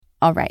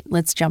All right,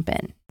 let's jump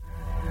in.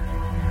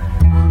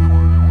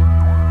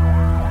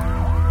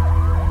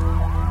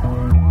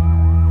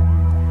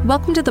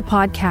 Welcome to the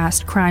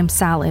podcast Crime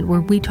Salad,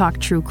 where we talk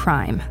true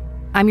crime.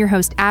 I'm your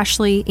host,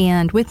 Ashley,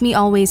 and with me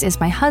always is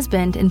my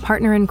husband and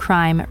partner in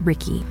crime,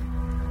 Ricky.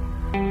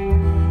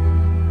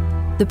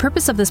 The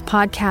purpose of this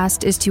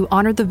podcast is to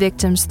honor the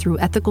victims through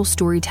ethical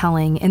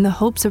storytelling in the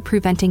hopes of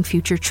preventing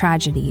future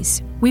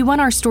tragedies. We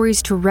want our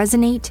stories to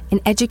resonate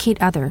and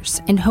educate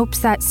others in hopes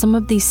that some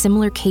of these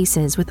similar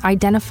cases with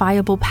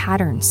identifiable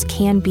patterns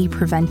can be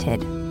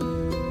prevented.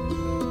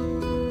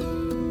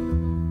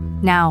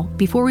 Now,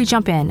 before we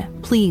jump in,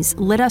 please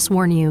let us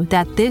warn you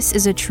that this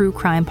is a true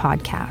crime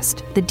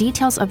podcast. The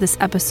details of this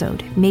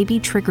episode may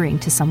be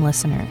triggering to some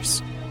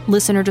listeners.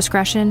 Listener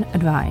discretion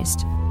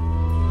advised.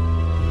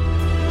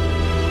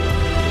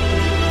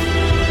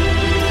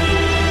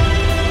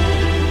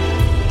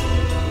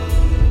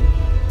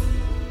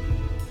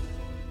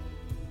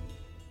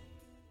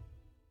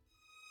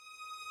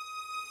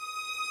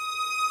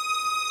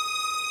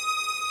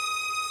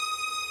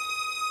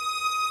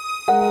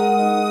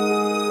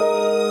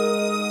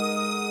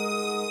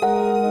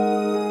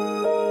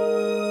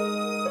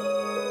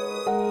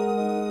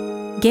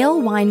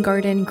 Gail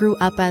Weingarten grew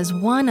up as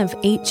one of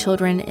 8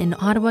 children in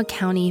Ottawa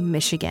County,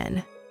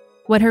 Michigan.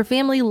 What her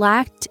family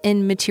lacked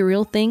in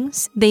material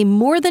things, they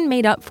more than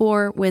made up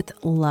for with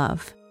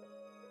love.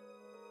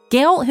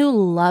 Gail, who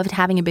loved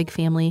having a big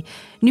family,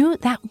 knew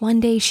that one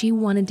day she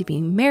wanted to be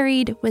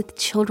married with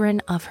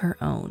children of her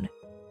own.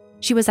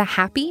 She was a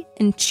happy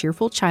and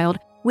cheerful child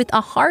with a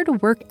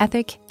hard work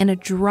ethic and a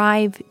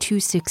drive to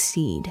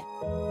succeed.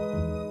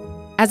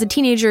 As a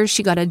teenager,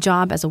 she got a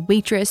job as a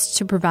waitress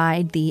to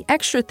provide the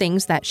extra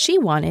things that she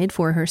wanted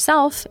for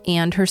herself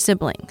and her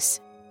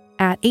siblings.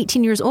 At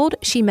 18 years old,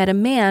 she met a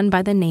man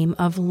by the name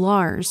of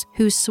Lars,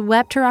 who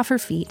swept her off her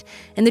feet,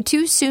 and the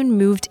two soon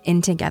moved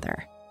in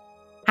together.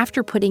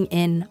 After putting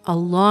in a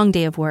long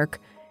day of work,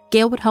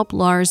 Gail would help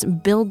Lars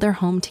build their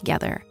home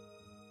together.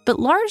 But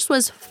Lars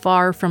was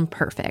far from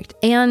perfect,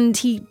 and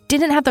he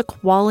didn't have the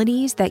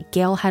qualities that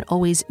Gail had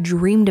always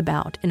dreamed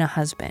about in a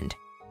husband.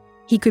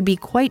 He could be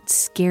quite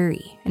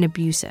scary and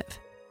abusive.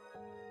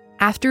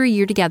 After a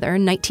year together,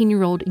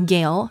 19-year-old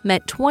Gail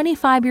met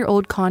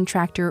 25-year-old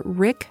contractor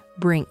Rick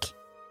Brink,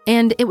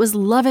 and it was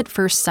love at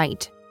first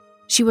sight.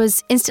 She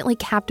was instantly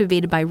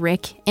captivated by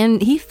Rick,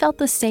 and he felt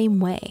the same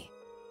way.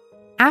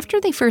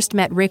 After they first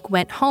met, Rick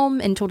went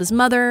home and told his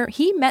mother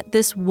he met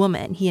this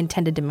woman he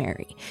intended to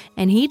marry,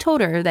 and he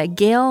told her that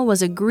Gail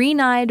was a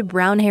green-eyed,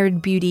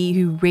 brown-haired beauty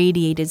who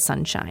radiated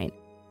sunshine.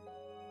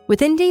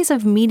 Within days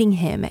of meeting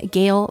him,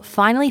 Gail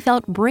finally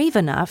felt brave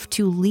enough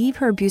to leave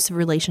her abusive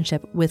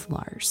relationship with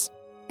Lars.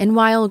 And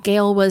while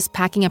Gail was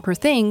packing up her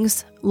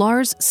things,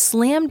 Lars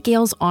slammed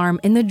Gail's arm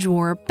in the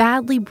drawer,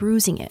 badly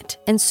bruising it,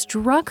 and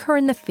struck her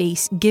in the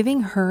face,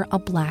 giving her a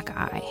black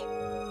eye.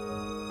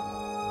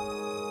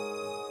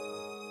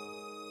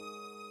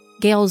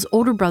 Gail's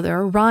older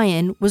brother,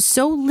 Ryan, was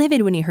so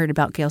livid when he heard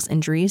about Gail's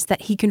injuries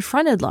that he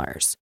confronted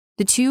Lars.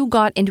 The two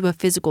got into a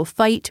physical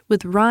fight,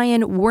 with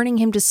Ryan warning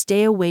him to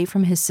stay away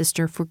from his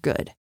sister for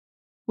good.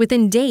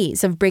 Within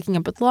days of breaking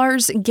up with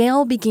Lars,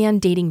 Gail began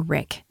dating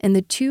Rick, and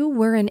the two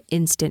were an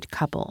instant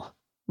couple.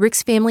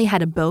 Rick's family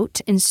had a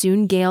boat, and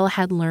soon Gail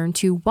had learned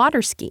to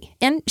water ski,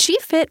 and she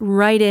fit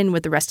right in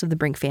with the rest of the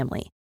Brink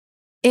family.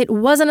 It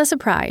wasn't a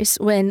surprise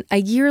when, a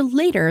year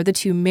later, the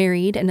two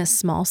married in a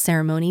small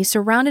ceremony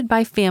surrounded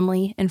by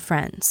family and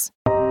friends.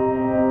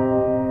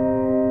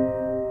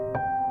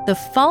 The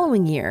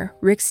following year,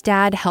 Rick's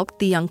dad helped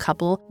the young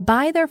couple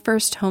buy their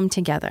first home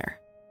together.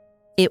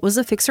 It was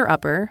a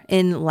fixer-upper,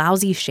 in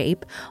lousy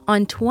shape,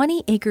 on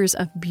 20 acres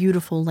of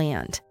beautiful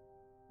land.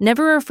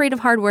 Never afraid of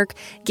hard work,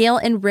 Gail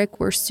and Rick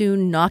were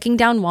soon knocking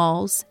down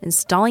walls,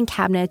 installing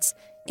cabinets,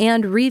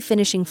 and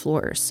refinishing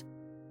floors.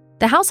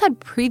 The house had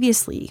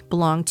previously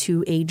belonged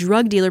to a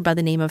drug dealer by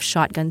the name of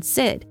Shotgun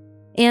Sid,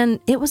 and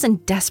it was in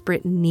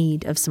desperate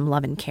need of some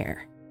love and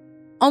care.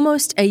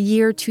 Almost a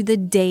year to the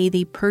day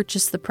they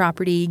purchased the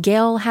property,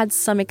 Gail had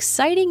some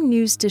exciting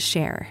news to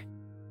share.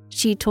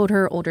 She told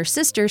her older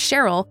sister,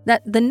 Cheryl,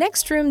 that the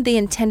next room they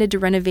intended to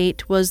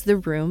renovate was the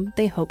room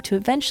they hoped to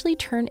eventually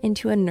turn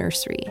into a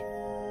nursery.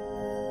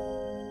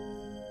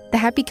 The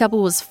happy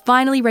couple was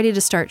finally ready to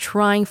start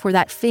trying for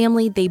that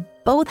family they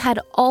both had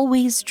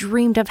always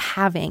dreamed of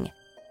having.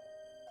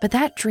 But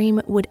that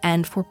dream would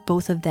end for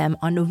both of them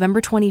on November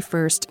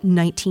 21st,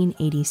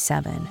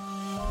 1987.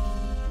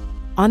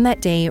 On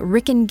that day,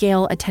 Rick and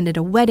Gail attended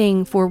a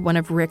wedding for one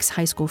of Rick's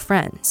high school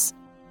friends.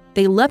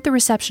 They left the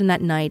reception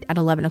that night at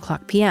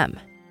 11:00 p.m.,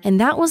 and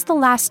that was the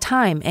last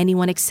time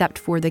anyone except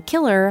for the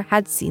killer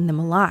had seen them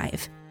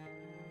alive.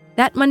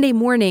 That Monday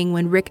morning,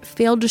 when Rick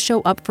failed to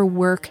show up for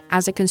work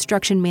as a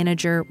construction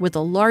manager with a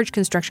large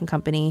construction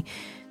company,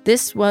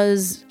 this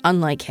was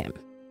unlike him,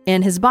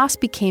 and his boss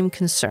became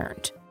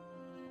concerned.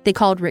 They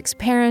called Rick's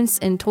parents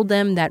and told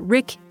them that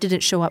Rick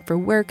didn't show up for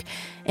work,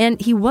 and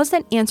he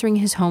wasn't answering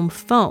his home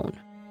phone.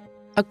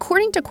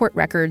 According to court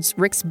records,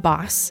 Rick's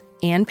boss,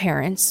 and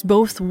parents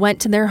both went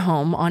to their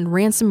home on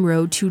Ransom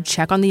Road to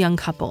check on the young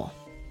couple.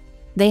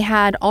 They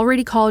had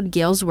already called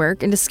Gail's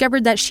work and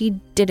discovered that she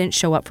didn't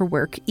show up for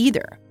work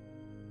either.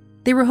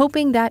 They were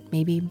hoping that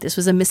maybe this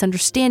was a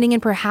misunderstanding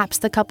and perhaps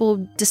the couple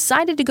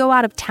decided to go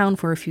out of town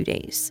for a few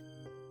days.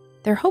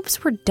 Their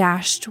hopes were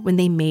dashed when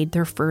they made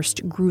their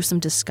first gruesome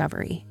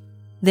discovery.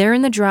 There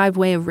in the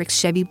driveway of Rick's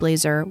Chevy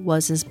Blazer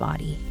was his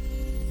body.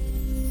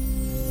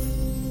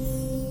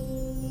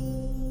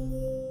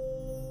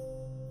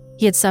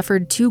 He had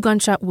suffered 2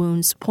 gunshot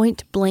wounds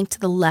point blank to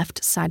the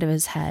left side of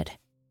his head.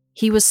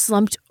 He was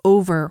slumped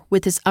over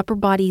with his upper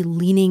body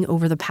leaning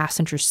over the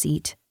passenger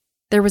seat.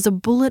 There was a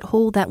bullet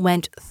hole that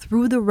went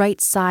through the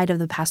right side of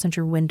the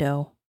passenger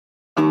window.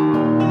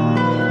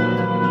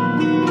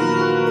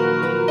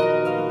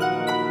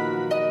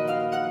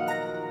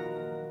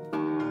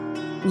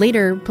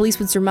 Later, police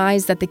would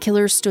surmise that the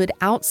killer stood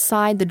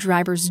outside the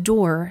driver's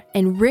door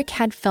and Rick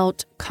had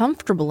felt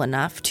comfortable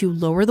enough to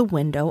lower the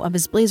window of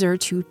his Blazer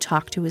to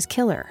talk to his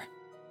killer.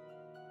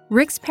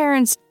 Rick's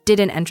parents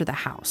didn't enter the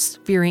house,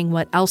 fearing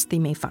what else they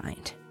may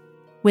find.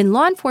 When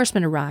law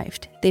enforcement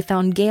arrived, they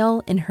found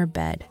Gail in her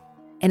bed,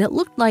 and it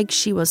looked like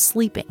she was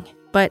sleeping,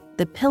 but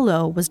the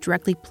pillow was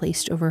directly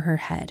placed over her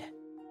head.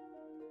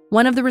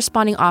 One of the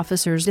responding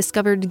officers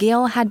discovered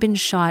Gail had been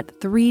shot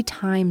 3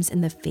 times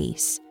in the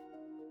face.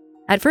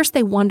 At first,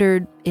 they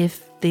wondered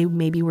if they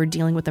maybe were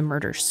dealing with a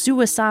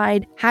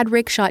murder-suicide. Had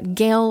Rick shot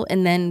Gail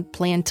and then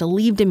planned to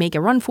leave to make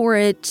a run for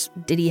it?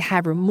 Did he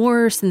have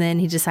remorse and then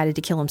he decided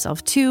to kill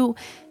himself too?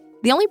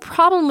 The only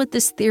problem with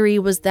this theory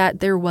was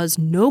that there was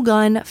no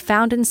gun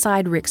found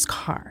inside Rick's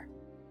car.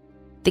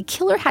 The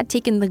killer had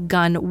taken the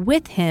gun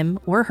with him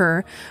or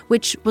her,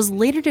 which was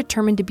later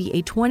determined to be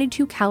a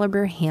 .22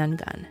 caliber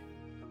handgun.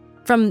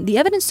 From the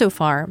evidence so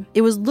far,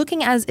 it was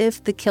looking as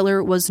if the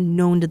killer was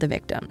known to the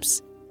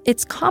victims.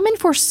 It's common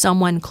for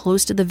someone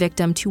close to the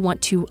victim to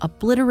want to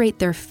obliterate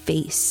their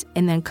face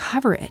and then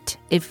cover it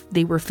if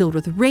they were filled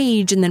with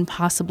rage and then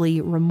possibly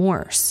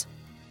remorse.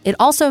 It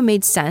also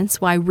made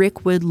sense why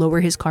Rick would lower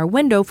his car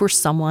window for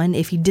someone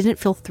if he didn't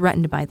feel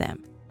threatened by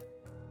them.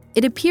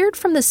 It appeared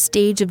from the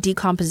stage of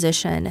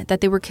decomposition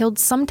that they were killed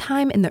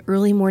sometime in the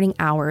early morning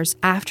hours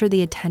after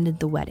they attended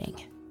the wedding.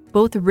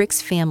 Both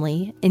Rick's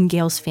family and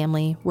Gail's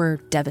family were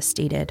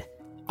devastated.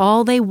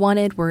 All they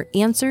wanted were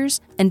answers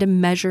and a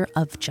measure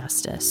of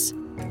justice.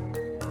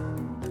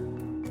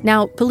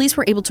 Now, police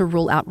were able to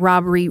rule out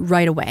robbery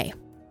right away.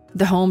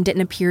 The home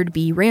didn't appear to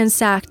be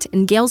ransacked,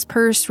 and Gail's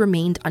purse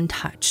remained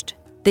untouched.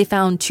 They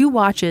found 2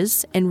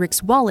 watches and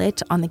Rick's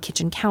wallet on the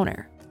kitchen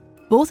counter.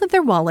 Both of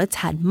their wallets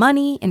had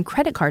money and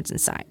credit cards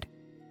inside.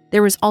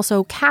 There was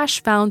also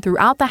cash found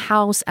throughout the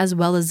house as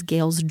well as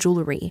Gail's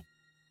jewelry.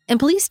 And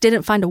police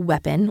didn't find a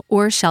weapon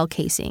or shell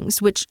casings,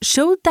 which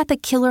showed that the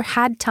killer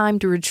had time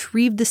to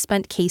retrieve the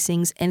spent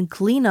casings and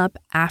clean up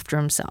after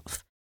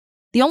himself.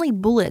 The only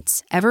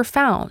bullets ever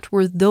found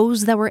were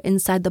those that were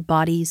inside the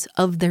bodies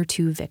of their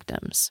 2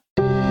 victims.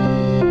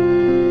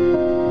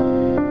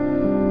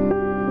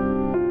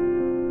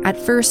 At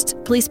first,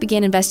 police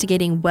began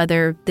investigating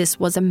whether this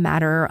was a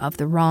matter of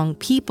the wrong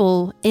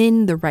people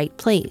in the right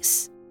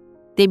place.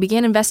 They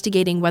began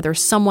investigating whether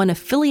someone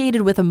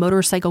affiliated with a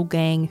motorcycle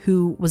gang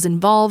who was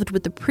involved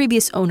with the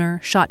previous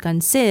owner,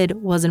 Shotgun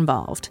Sid, was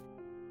involved.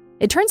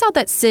 It turns out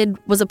that Sid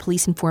was a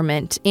police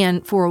informant,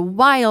 and for a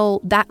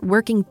while, that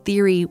working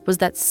theory was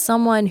that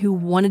someone who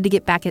wanted to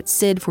get back at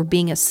Sid for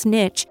being a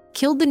snitch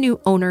killed the new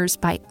owners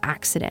by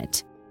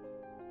accident.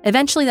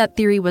 Eventually, that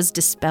theory was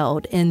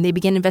dispelled, and they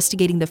began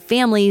investigating the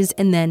families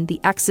and then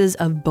the exes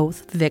of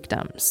both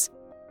victims.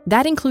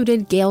 That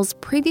included Gail's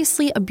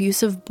previously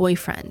abusive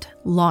boyfriend,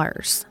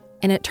 Lars,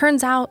 and it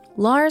turns out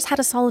Lars had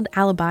a solid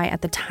alibi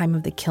at the time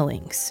of the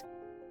killings.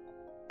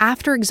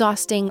 After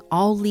exhausting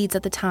all leads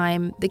at the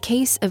time, the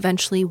case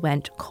eventually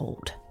went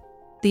cold.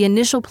 The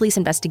initial police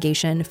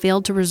investigation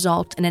failed to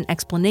result in an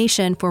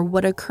explanation for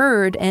what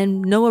occurred,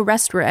 and no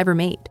arrests were ever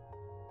made.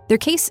 Their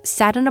case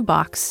sat in a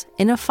box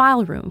in a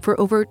file room for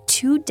over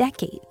 2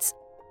 decades.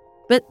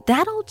 But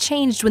that all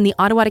changed when the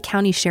Ottawa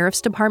County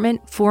Sheriff's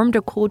Department formed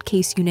a cold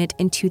case unit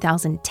in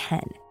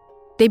 2010.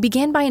 They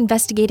began by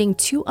investigating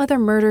 2 other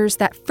murders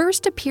that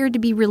first appeared to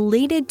be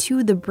related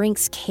to the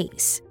Brink's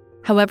case.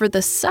 However,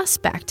 the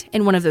suspect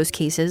in one of those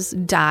cases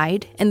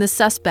died, and the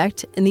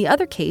suspect in the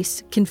other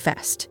case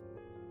confessed.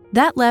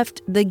 That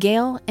left the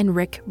Gail and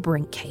Rick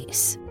Brink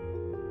case.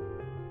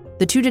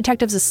 The 2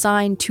 detectives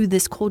assigned to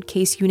this cold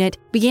case unit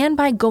began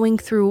by going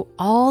through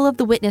all of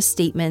the witness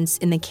statements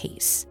in the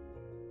case.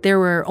 There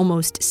were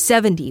almost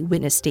 70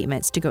 witness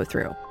statements to go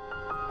through.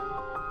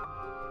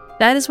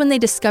 That is when they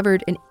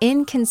discovered an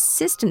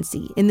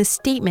inconsistency in the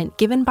statement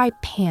given by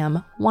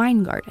Pam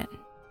Weingarten.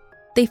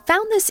 They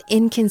found this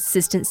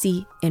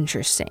inconsistency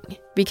interesting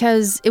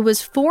because it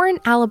was for an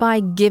alibi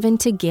given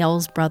to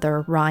Gail's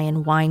brother,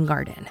 Ryan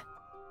Weingarten.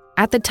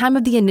 At the time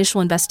of the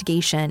initial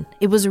investigation,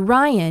 it was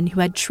Ryan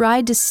who had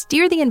tried to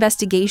steer the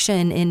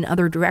investigation in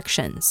other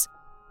directions.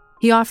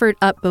 He offered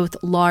up both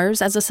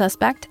Lars as a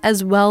suspect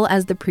as well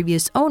as the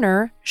previous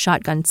owner,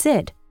 Shotgun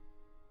Sid.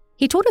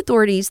 He told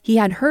authorities he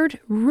had heard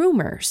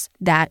rumors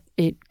that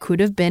it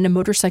could have been a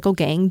motorcycle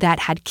gang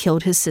that had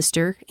killed his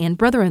sister and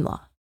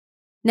brother-in-law.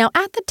 Now,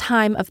 at the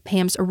time of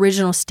Pam's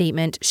original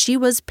statement, she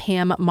was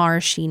Pam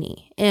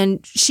Maraschini, and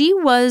she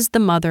was the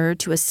mother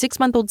to a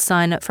 6-month-old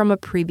son from a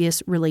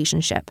previous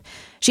relationship.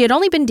 She had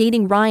only been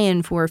dating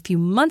Ryan for a few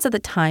months at the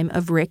time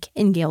of Rick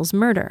and Gail's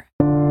murder.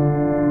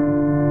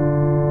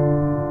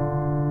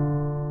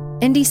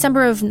 In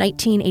December of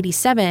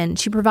 1987,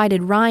 she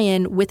provided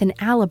Ryan with an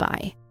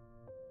alibi.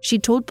 She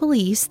told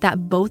police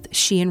that both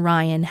she and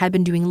Ryan had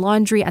been doing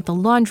laundry at the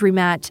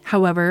laundromat.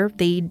 However,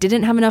 they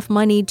didn't have enough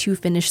money to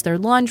finish their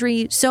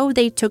laundry, so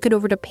they took it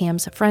over to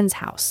Pam's friend's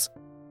house.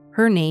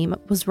 Her name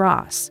was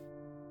Ross.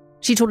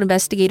 She told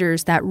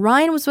investigators that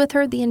Ryan was with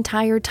her the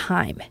entire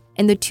time,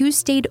 and the two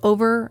stayed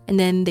over and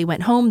then they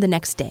went home the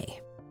next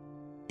day.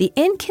 The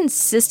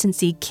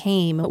inconsistency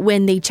came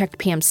when they checked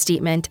Pam's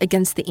statement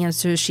against the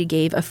answers she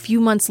gave a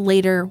few months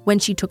later when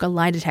she took a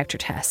lie detector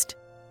test.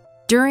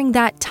 During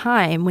that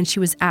time, when she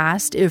was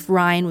asked if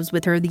Ryan was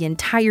with her the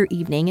entire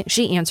evening,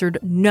 she answered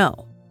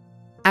no.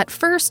 At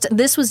first,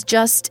 this was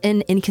just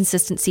an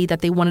inconsistency that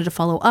they wanted to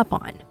follow up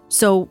on.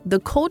 So the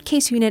cold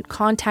case unit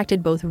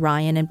contacted both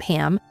Ryan and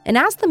Pam and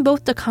asked them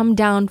both to come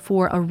down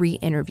for a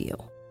re-interview.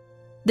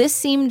 This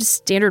seemed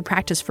standard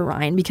practice for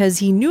Ryan because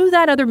he knew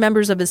that other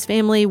members of his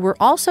family were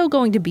also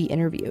going to be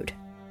interviewed.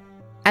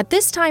 At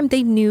this time,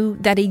 they knew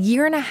that a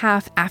year and a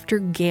half after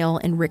Gail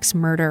and Rick's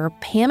murder,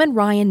 Pam and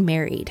Ryan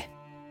married.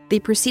 They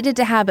proceeded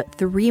to have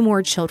 3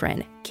 more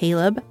children,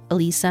 Caleb,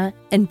 Elisa,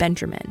 and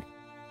Benjamin.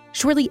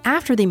 Shortly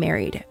after they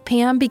married,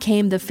 Pam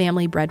became the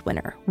family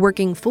breadwinner,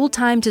 working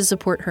full-time to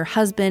support her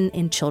husband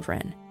and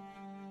children.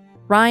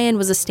 Ryan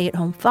was a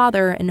stay-at-home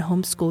father and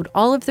homeschooled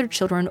all of their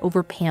children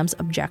over Pam's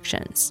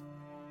objections.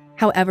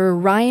 However,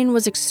 Ryan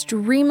was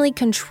extremely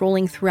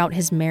controlling throughout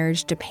his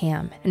marriage to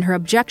Pam, and her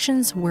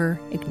objections were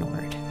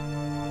ignored.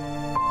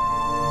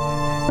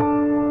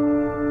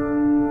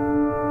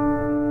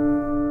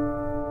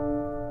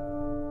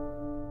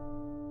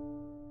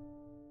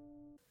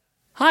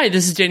 Hi,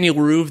 this is Daniel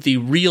LaRue of the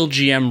Real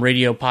GM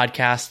Radio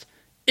Podcast.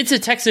 It's a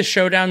Texas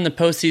showdown in the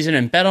postseason,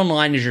 and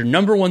BetOnline is your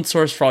 #1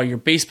 source for all your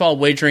baseball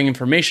wagering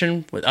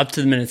information with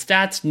up-to-the-minute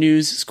stats,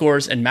 news,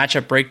 scores, and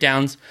matchup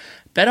breakdowns.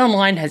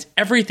 BetOnline has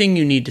everything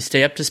you need to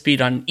stay up to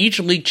speed on each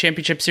league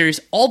championship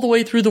series all the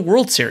way through the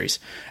World Series.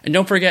 And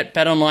don't forget,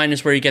 BetOnline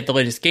is where you get the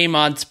latest game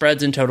odds,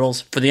 spreads, and totals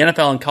for the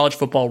NFL and college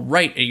football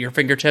right at your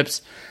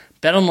fingertips.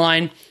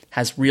 BetOnline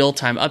has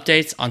real-time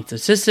updates on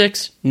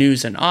statistics,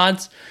 news, and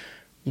odds.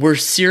 We're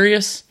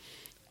serious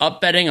up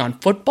betting on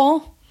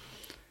football?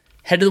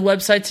 Head to the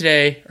website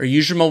today or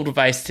use your mobile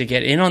device to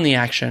get in on the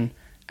action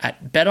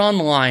at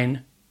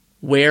BetOnline,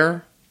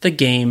 where the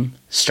game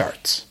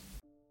starts.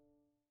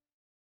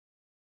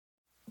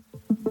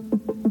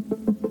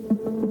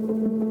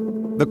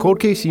 The cold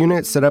case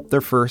unit set up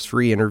their first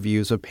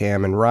re-interviews of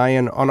Pam and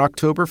Ryan on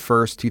October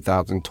 1st,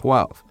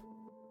 2012.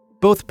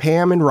 Both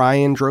Pam and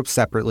Ryan drove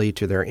separately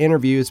to their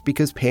interviews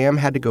because Pam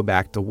had to go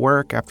back to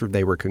work after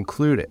they were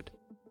concluded.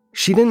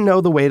 She didn't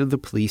know the way to the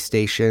police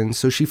station,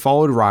 so she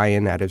followed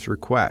Ryan at his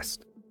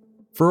request.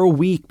 For a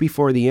week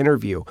before the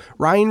interview,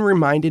 Ryan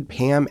reminded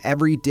Pam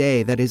every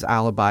day that his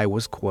alibi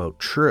was, quote,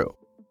 true.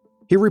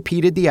 He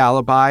repeated the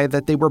alibi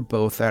that they were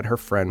both at her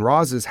friend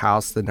Roz's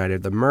house the night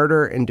of the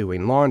murder and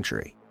doing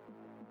laundry.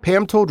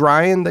 Pam told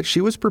Ryan that she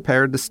was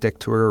prepared to stick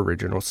to her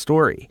original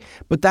story,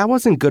 but that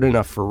wasn't good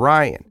enough for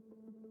Ryan.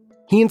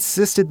 He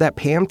insisted that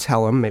Pam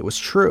tell him it was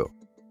true,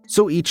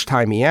 so each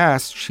time he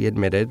asked, she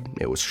admitted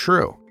it was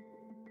true.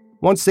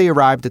 Once they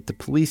arrived at the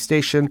police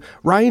station,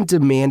 Ryan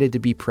demanded to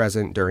be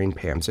present during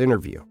Pam's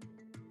interview.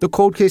 The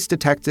cold case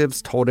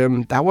detectives told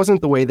him that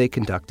wasn't the way they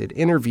conducted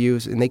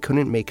interviews and they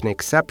couldn't make an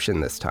exception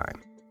this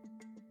time.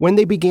 When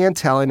they began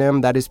telling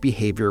him that his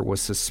behavior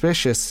was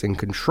suspicious and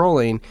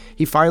controlling,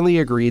 he finally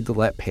agreed to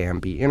let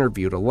Pam be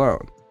interviewed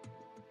alone.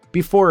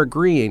 Before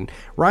agreeing,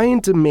 Ryan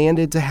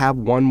demanded to have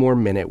 1 more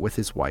minute with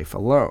his wife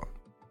alone.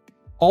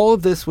 All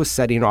of this was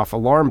setting off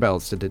alarm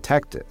bells to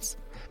detectives.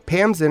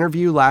 Pam's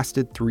interview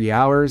lasted 3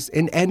 hours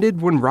and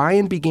ended when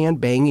Ryan began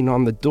banging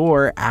on the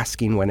door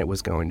asking when it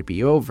was going to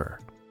be over.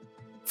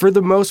 For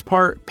the most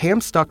part,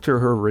 Pam stuck to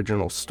her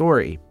original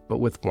story, but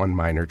with one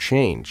minor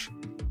change.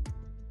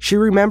 She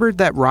remembered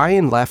that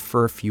Ryan left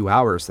for a few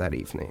hours that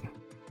evening.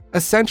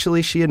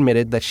 Essentially, she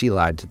admitted that she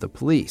lied to the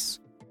police.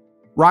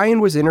 Ryan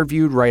was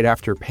interviewed right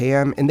after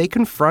Pam, and they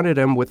confronted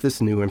him with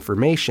this new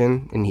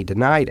information, and he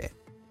denied it.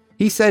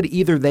 He said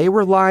either they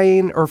were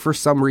lying or for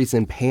some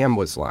reason Pam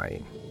was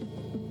lying.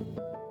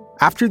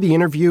 After the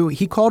interview,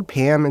 he called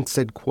Pam and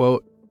said,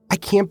 quote, "I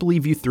can't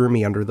believe you threw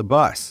me under the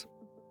bus."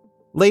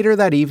 Later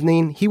that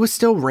evening, he was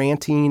still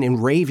ranting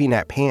and raving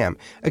at Pam,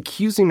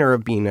 accusing her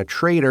of being a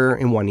traitor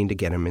and wanting to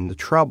get him into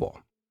trouble.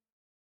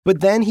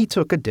 But then he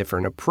took a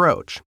different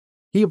approach.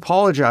 He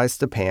apologized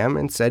to Pam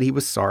and said he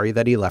was sorry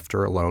that he left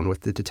her alone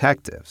with the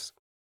detectives.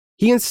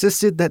 He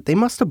insisted that they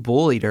must have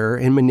bullied her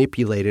and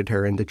manipulated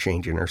her into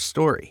changing her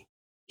story.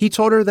 He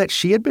told her that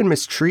she had been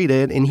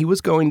mistreated and he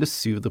was going to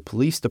sue the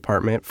police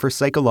department for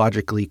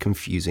psychologically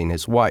confusing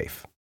his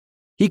wife.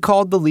 He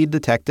called the lead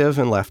detective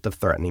and left a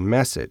threatening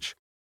message.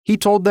 He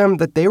told them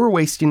that they were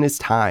wasting his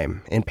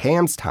time and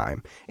Pam's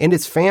time and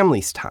his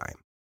family's time.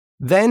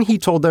 Then he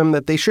told them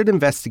that they should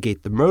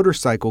investigate the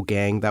motorcycle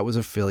gang that was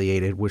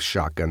affiliated with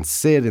Shotgun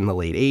Sid in the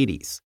late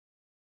 80s.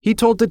 He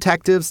told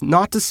detectives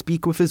not to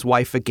speak with his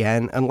wife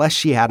again unless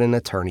she had an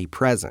attorney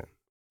present.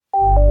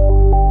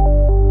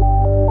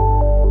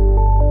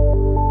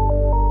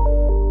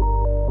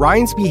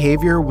 Ryan's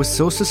behavior was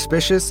so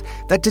suspicious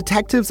that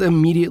detectives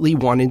immediately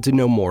wanted to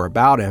know more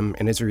about him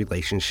and his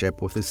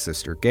relationship with his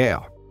sister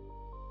Gail.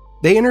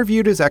 They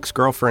interviewed his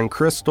ex-girlfriend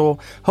Crystal,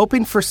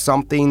 hoping for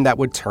something that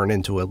would turn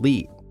into a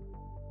lead.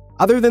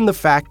 Other than the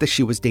fact that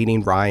she was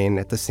dating Ryan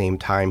at the same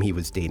time he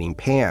was dating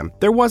Pam,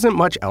 there wasn't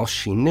much else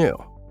she knew.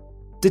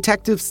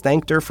 Detectives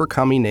thanked her for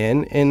coming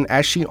in, and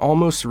as she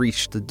almost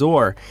reached the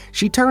door,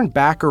 she turned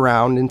back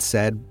around and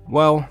said,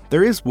 "Well,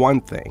 there is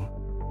one thing."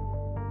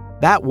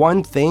 That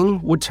one thing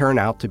would turn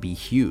out to be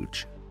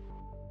huge.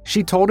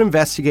 She told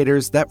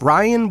investigators that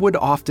Ryan would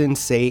often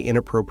say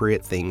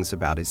inappropriate things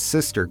about his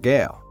sister,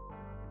 Gail.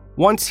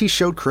 Once he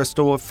showed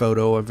Crystal a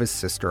photo of his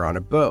sister on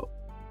a boat.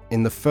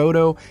 In the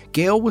photo,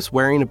 Gail was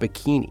wearing a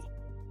bikini.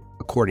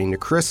 According to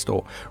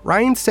Crystal,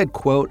 Ryan said,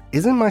 quote,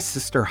 "Isn't my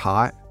sister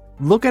hot?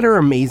 Look at her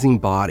amazing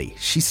body.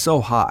 She's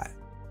so hot."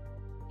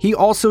 He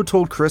also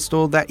told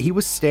Crystal that he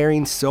was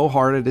staring so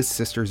hard at his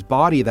sister's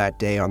body that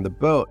day on the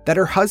boat that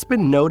her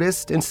husband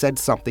noticed and said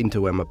something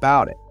to him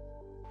about it.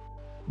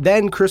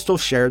 Then Crystal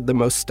shared the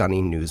most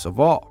stunning news of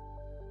all.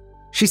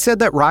 She said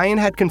that Ryan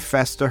had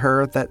confessed to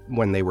her that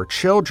when they were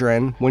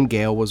children, when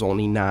Gail was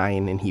only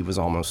 9 and he was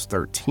almost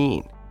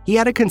 13, he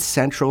had a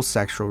consensual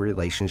sexual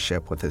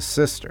relationship with his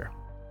sister.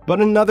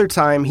 But another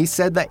time, he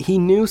said that he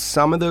knew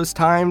some of those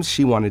times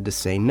she wanted to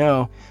say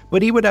no,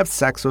 but he would have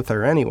sex with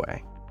her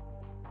anyway.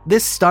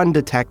 This stunned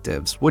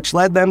detectives, which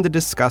led them to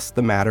discuss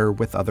the matter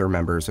with other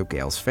members of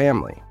Gail's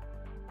family.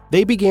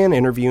 They began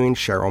interviewing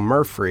Cheryl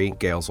Murphy,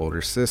 Gail's older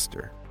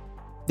sister.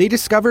 They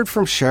discovered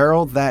from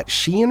Cheryl that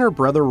she and her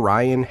brother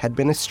Ryan had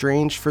been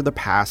estranged for the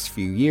past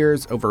few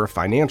years over a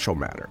financial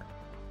matter.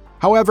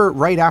 However,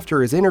 right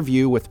after his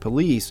interview with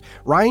police,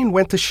 Ryan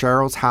went to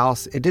Cheryl's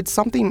house and did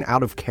something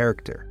out of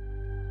character.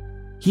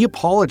 He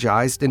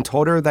apologized and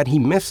told her that he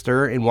missed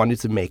her and wanted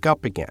to make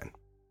up again.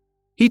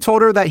 He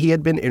told her that he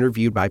had been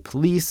interviewed by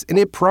police and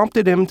it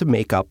prompted him to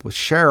make up with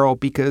Cheryl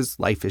because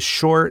life is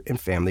short and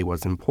family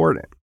was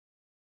important.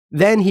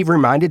 Then he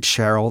reminded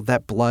Cheryl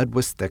that blood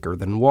was thicker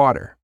than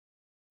water.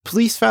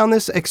 Police found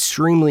this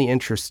extremely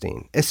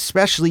interesting,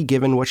 especially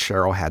given what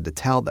Cheryl had to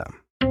tell them.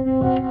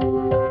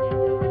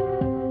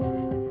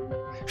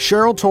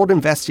 Cheryl told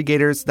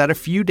investigators that a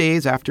few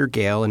days after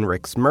Gail and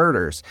Rick's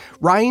murders,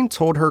 Ryan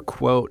told her,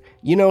 quote,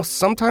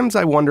 "Sometimes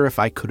I wonder if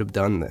I could have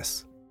done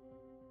this."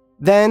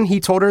 Then he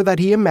told her that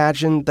he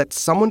imagined that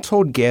someone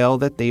told Gail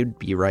that they'd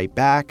be right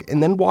back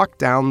and then walked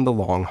down the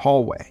long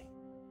hallway.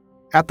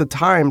 At the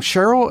time,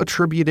 Cheryl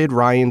attributed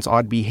Ryan's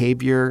odd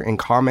behavior and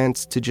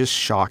comments to just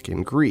shock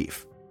and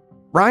grief.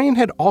 Ryan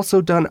had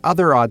also done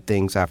other odd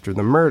things after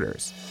the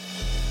murders.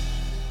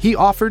 He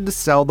offered to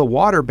sell the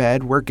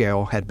waterbed where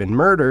Gail had been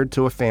murdered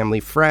to a family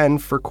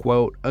friend for,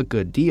 quote, "a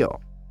good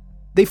deal."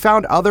 They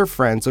found other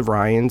friends of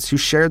Ryan's who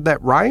shared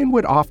that Ryan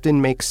would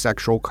often make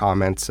sexual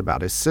comments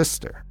about his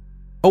sister.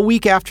 A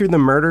week after the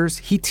murders,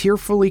 he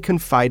tearfully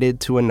confided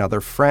to another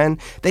friend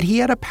that he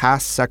had a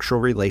past sexual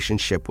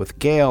relationship with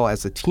Gail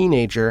as a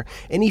teenager,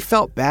 and he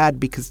felt bad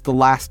because the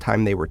last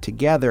time they were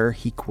together,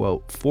 he,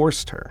 quote,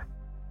 "forced her."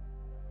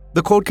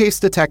 The cold case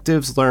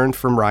detectives learned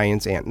from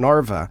Ryan's Aunt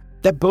Narva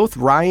that both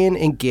Ryan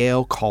and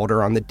Gail called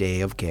her on the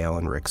day of Gail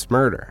and Rick's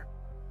murder.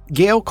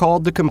 Gail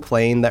called to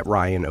complain that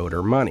Ryan owed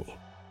her money.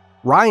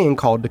 Ryan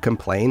called to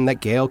complain that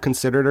Gail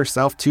considered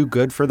herself too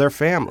good for their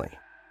family.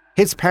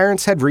 His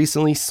parents had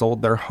recently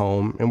sold their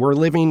home and were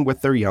living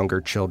with their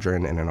younger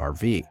children in an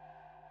RV.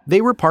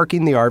 They were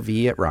parking the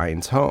RV at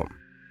Ryan's home.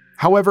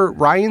 However,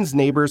 Ryan's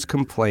neighbors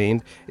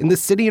complained, and the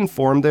city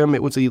informed them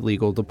it was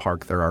illegal to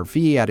park their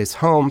RV at his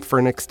home for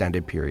an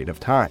extended period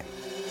of time.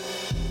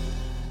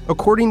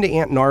 According to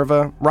Aunt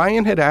Narva,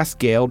 Ryan had asked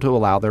Gail to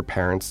allow their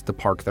parents to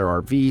park their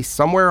RV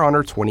somewhere on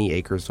her 20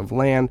 acres of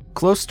land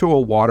close to a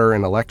water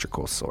and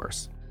electrical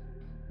source.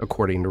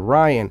 According to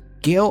Ryan,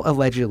 Gail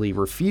allegedly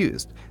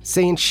refused,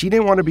 saying she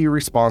didn't want to be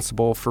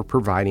responsible for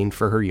providing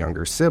for her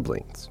younger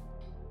siblings.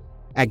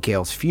 At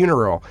Gail's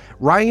funeral,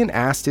 Ryan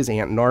asked his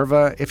Aunt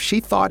Narva if she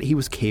thought he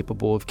was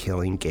capable of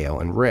killing Gail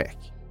and Rick.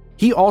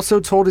 He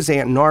also told his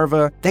Aunt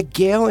Narva that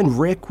Gail and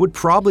Rick would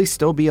probably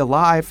still be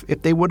alive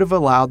if they would have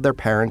allowed their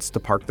parents to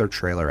park their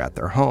trailer at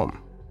their home.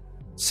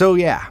 So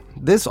yeah,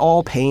 this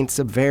all paints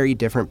a very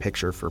different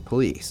picture for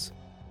police.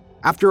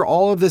 After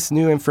all of this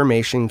new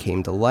information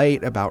came to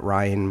light about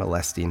Ryan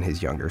molesting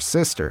his younger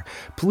sister,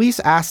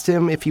 police asked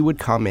him if he would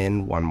come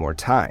in one more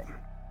time.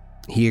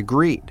 He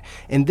agreed,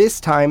 and this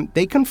time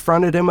they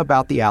confronted him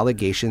about the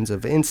allegations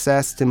of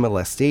incest and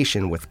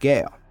molestation with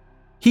Gail.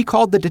 He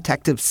called the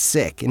detectives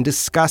sick and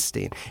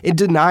disgusting and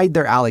denied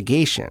their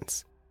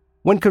allegations.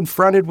 When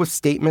confronted with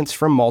statements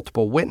from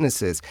multiple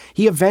witnesses,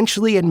 he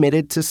eventually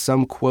admitted to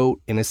some, quote,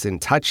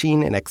 innocent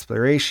touching and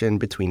exploration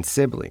between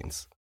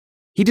siblings.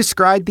 He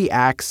described the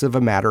acts of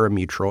a matter of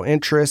mutual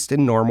interest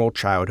and normal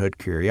childhood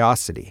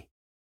curiosity.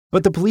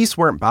 But the police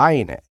weren't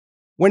buying it.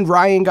 When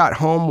Ryan got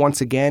home once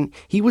again,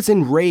 he was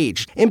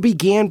enraged and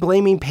began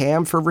blaming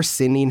Pam for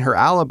rescinding her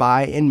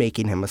alibi and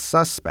making him a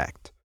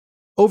suspect.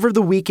 Over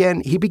the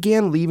weekend, he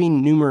began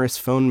leaving numerous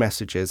phone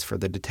messages for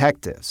the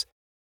detectives.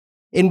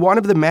 In one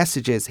of the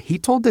messages, he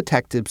told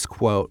detectives,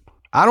 quote,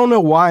 "I don't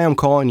know why I'm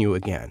calling you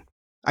again.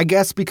 I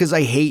guess because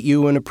I hate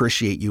you and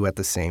appreciate you at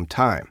the same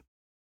time.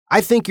 I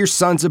think you're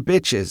sons of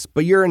bitches,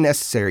 but you're a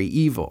necessary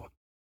evil.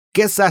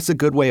 Guess that's a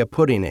good way of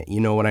putting it,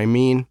 you know what I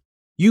mean?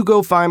 You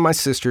go find my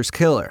sister's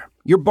killer.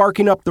 You're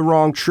barking up the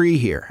wrong tree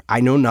here. I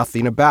know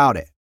nothing about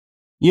it.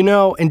 You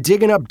know, and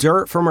digging up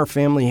dirt from our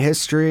family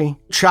history,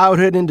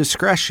 childhood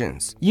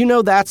indiscretions, you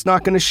know that's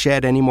not going to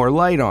shed any more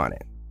light on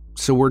it.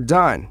 So we're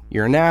done.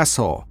 You're an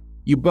asshole.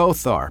 You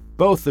both are,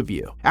 both of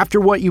you, after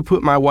what you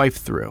put my wife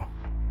through."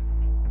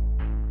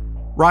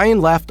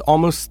 Ryan left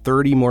almost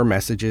 30 more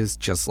messages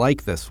just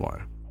like this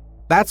one.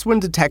 That's when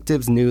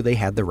detectives knew they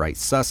had the right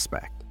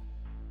suspect.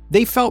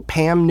 They felt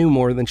Pam knew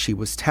more than she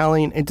was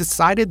telling and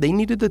decided they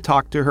needed to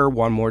talk to her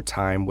one more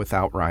time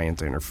without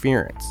Ryan's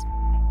interference.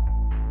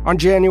 On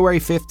January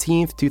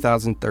 15th,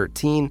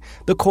 2013,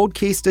 the cold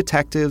case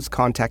detectives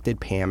contacted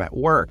Pam at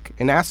work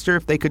and asked her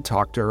if they could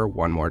talk to her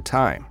one more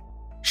time.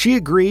 She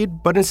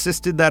agreed, but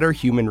insisted that her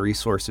human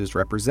resources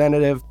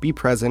representative be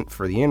present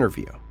for the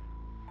interview.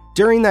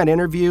 During that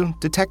interview,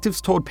 detectives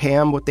told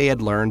Pam what they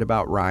had learned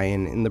about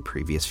Ryan in the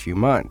previous few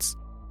months.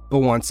 But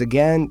once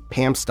again,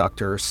 Pam stuck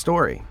to her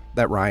story,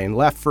 that Ryan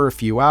left for a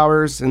few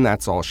hours and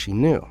that's all she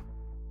knew.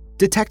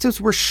 Detectives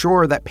were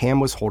sure that Pam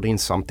was holding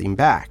something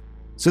back,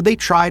 so they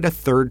tried a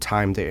third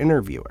time to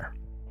interview her.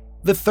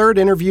 The third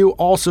interview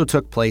also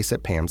took place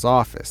at Pam's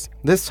office,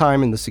 this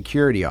time in the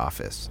security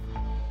office.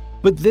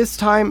 But this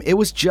time, it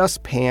was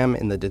just Pam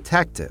and the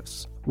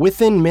detectives.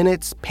 Within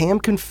minutes, Pam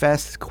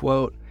confessed,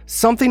 quote,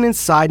 "Something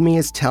inside me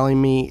is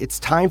telling me it's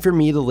time for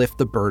me to lift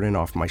the burden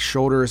off my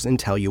shoulders and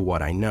tell you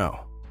what I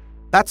know."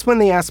 That's when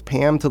they asked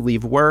Pam to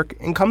leave work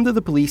and come to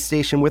the police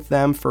station with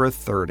them for a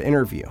third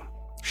interview.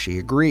 She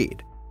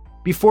agreed.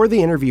 Before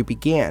the interview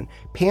began,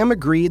 Pam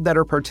agreed that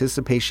her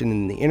participation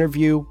in the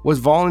interview was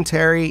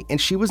voluntary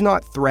and she was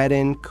not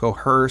threatened,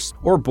 coerced,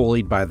 or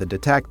bullied by the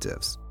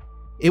detectives.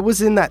 It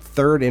was in that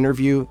third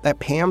interview that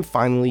Pam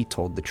finally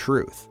told the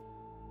truth.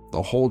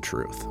 The whole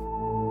truth.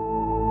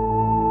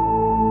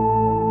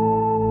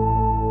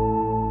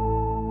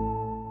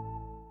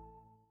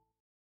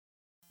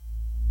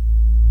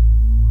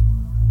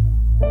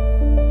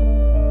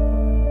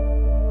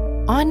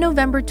 On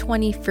November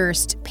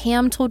 21st,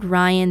 Pam told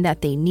Ryan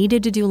that they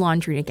needed to do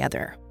laundry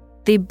together.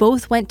 They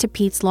both went to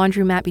Pete's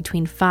laundromat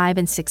between 5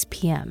 and 6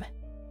 p.m.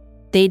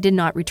 They did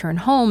not return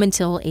home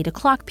until 8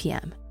 o'clock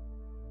p.m.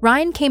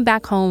 Ryan came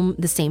back home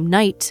the same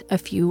night, a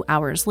few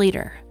hours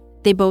later.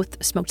 They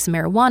both smoked some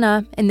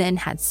marijuana and then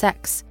had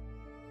sex.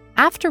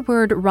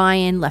 Afterward,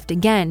 Ryan left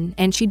again,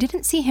 and she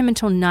didn't see him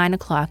until 9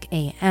 o'clock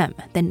a.m.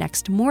 the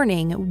next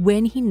morning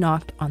when he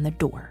knocked on the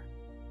door.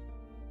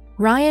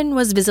 Ryan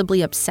was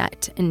visibly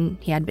upset, and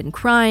he had been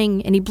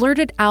crying, and he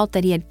blurted out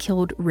that he had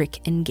killed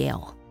Rick and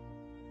Gail.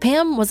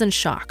 Pam was in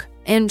shock,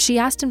 and she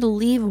asked him to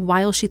leave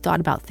while she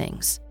thought about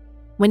things.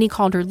 When he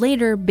called her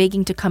later,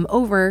 begging to come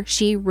over,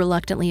 she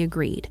reluctantly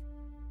agreed.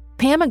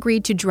 Pam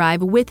agreed to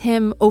drive with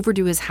him over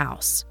to his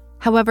house.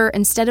 However,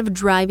 instead of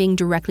driving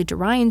directly to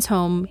Ryan's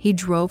home, he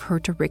drove her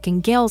to Rick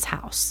and Gail's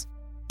house.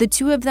 The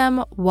two of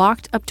them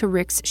walked up to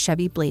Rick's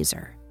Chevy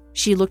Blazer.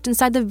 She looked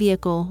inside the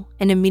vehicle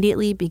and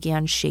immediately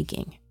began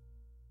shaking.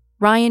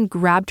 Ryan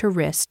grabbed her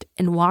wrist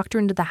and walked her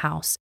into the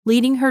house,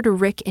 leading her to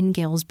Rick and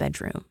Gail's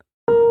bedroom.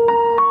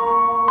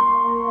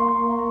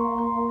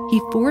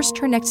 He forced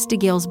her next to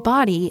Gail's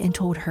body and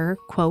told her,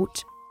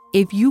 quote,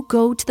 "If you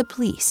go to the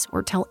police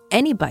or tell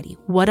anybody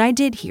what I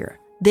did here,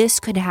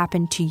 this could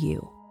happen to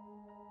you."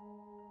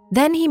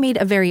 Then he made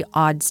a very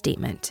odd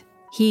statement.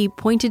 He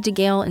pointed to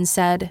Gail and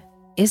said,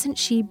 "Isn't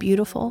she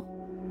beautiful?"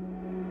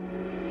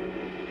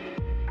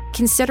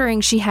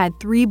 Considering she had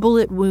 3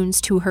 bullet wounds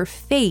to her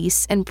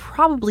face and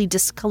probably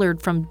discolored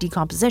from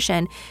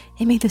decomposition,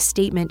 it made the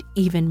statement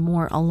even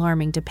more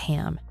alarming to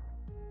Pam.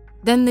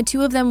 Then the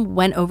two of them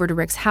went over to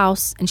Rick's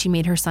house and she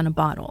made her son a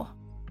bottle.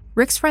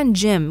 Rick's friend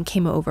Jim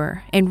came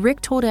over and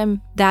Rick told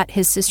him that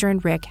his sister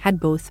and Rick had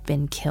both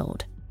been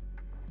killed.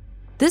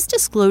 This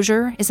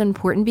disclosure is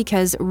important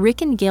because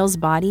Rick and Gail's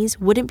bodies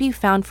wouldn't be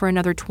found for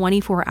another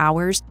 24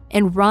 hours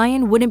and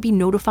Ryan wouldn't be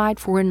notified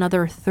for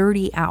another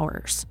 30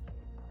 hours.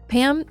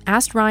 Pam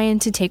asked Ryan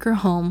to take her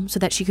home so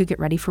that she could get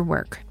ready for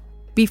work.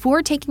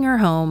 Before taking her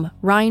home,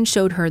 Ryan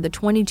showed her the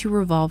 .22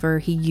 revolver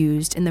he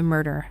used in the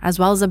murder, as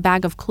well as a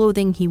bag of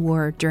clothing he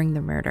wore during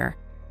the murder.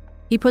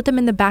 He put them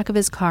in the back of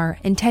his car,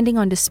 intending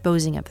on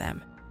disposing of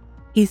them.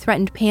 He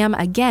threatened Pam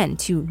again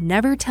to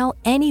never tell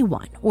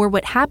anyone, or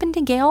what happened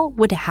to Gail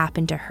would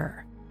happen to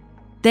her.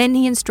 Then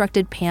he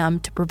instructed Pam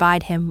to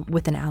provide him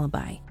with an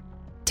alibi.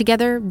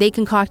 Together, they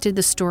concocted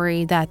the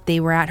story that they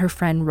were at her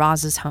friend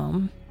Roz's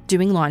home,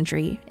 doing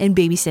laundry and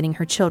babysitting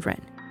her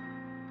children.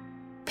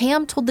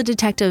 Pam told the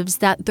detectives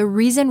that the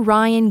reason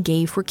Ryan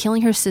gave for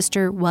killing her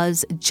sister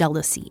was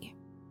jealousy.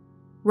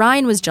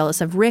 Ryan was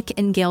jealous of Rick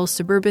and Gail's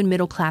suburban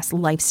middle-class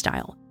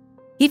lifestyle.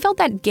 He felt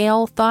that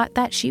Gail thought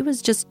that she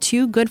was just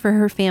too good for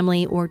her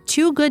family or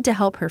too good to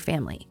help her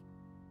family.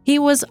 He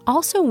was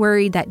also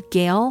worried that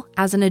Gail,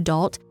 as an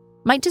adult,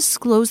 might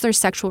disclose their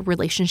sexual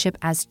relationship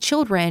as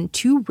children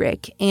to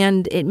Rick,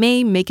 and it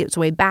may make its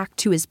way back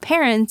to his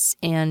parents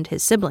and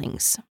his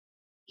siblings.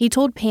 He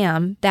told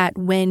Pam that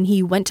when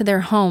he went to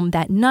their home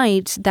that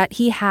night that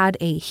he had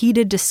a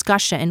heated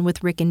discussion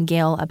with Rick and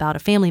Gail about a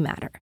family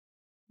matter.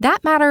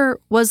 That matter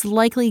was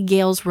likely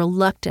Gail's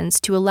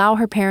reluctance to allow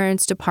her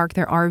parents to park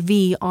their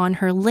RV on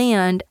her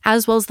land,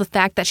 as well as the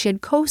fact that she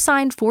had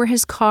co-signed for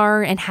his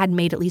car and had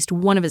made at least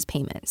one of his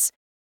payments.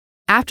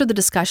 After the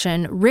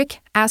discussion,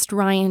 Rick asked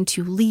Ryan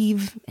to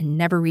leave and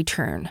never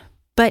return,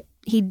 but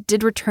he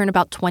did return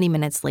about 20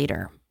 minutes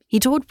later. He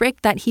told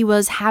Rick that he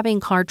was having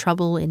car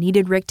trouble and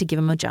needed Rick to give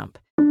him a jump.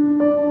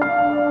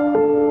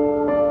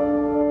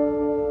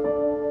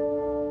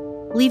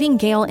 Leaving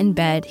Gail in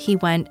bed, he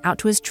went out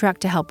to his truck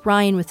to help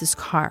Ryan with his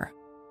car.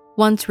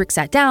 Once Rick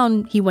sat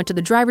down, he went to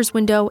the driver's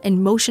window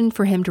and motioned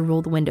for him to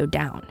roll the window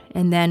down,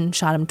 and then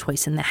shot him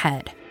twice in the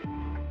head.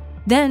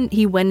 Then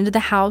he went into the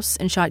house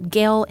and shot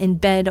Gail in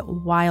bed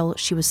while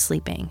she was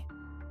sleeping.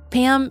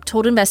 Pam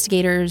told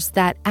investigators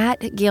that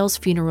at Gail's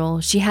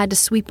funeral, she had to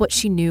sweep what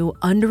she knew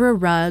under a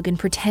rug and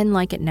pretend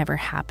like it never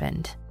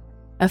happened.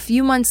 A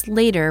few months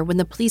later, when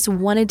the police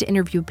wanted to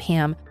interview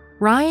Pam,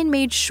 Ryan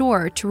made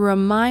sure to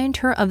remind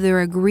her of their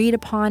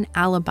agreed-upon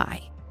alibi.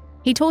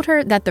 He told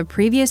her that the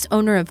previous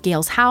owner of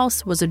Gail's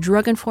house was a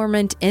drug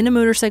informant in a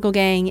motorcycle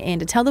gang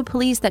and to tell the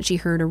police that she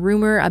heard a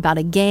rumor about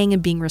a gang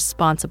being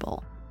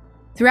responsible.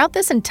 Throughout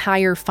this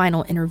entire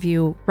final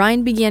interview,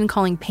 Ryan began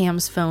calling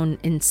Pam's phone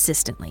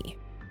insistently.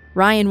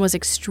 Ryan was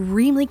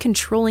extremely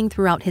controlling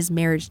throughout his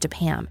marriage to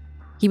Pam.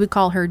 He would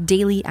call her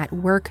daily at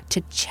work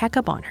to check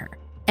up on her.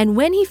 And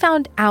when he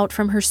found out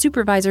from her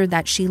supervisor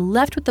that she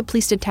left with the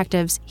police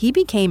detectives, he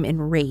became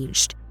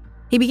enraged.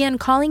 He began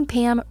calling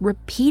Pam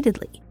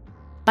repeatedly.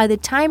 By the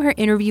time her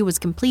interview was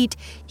complete,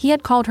 he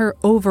had called her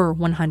over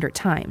 100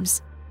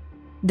 times.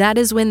 That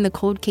is when the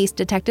cold case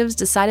detectives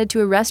decided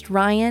to arrest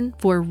Ryan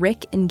for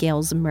Rick and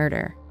Gail's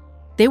murder.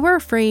 They were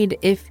afraid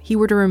if he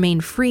were to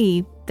remain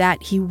free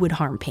that he would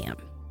harm Pam.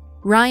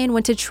 Ryan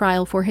went to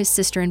trial for his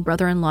sister and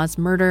brother-in-law's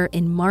murder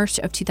in March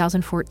of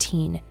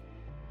 2014.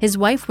 His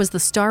wife was the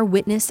star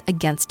witness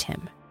against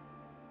him.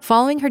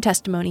 Following her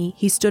testimony,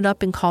 he stood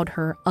up and called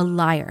her a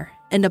liar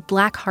and a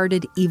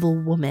black-hearted evil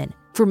woman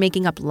for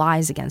making up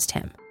lies against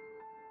him.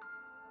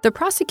 The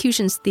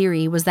prosecution's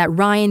theory was that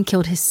Ryan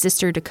killed his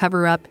sister to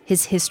cover up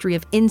his history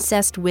of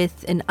incest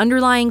with an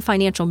underlying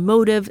financial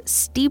motive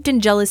steeped in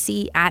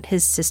jealousy at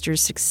his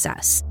sister's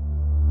success.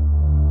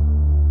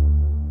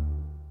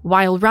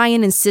 While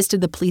Ryan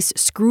insisted the police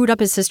screwed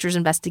up his sister's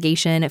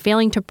investigation,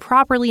 failing to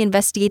properly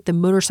investigate the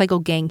motorcycle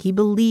gang he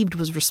believed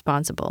was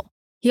responsible.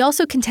 He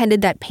also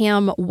contended that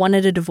Pam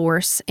wanted a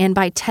divorce, and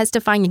by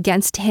testifying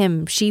against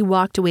him, she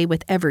walked away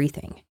with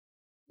everything.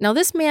 Now,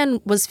 this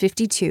man was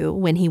 52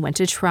 when he went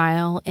to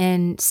trial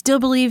and still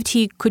believed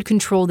he could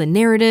control the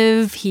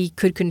narrative, he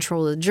could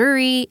control the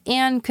jury,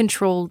 and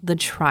control the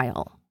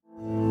trial.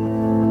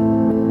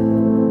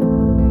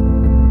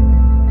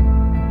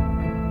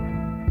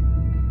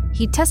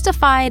 He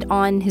testified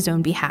on his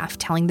own behalf,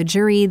 telling the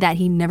jury that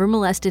he never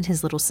molested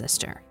his little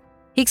sister.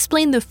 He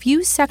explained the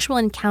few sexual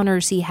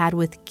encounters he had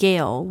with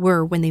Gail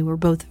were when they were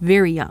both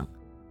very young.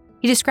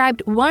 He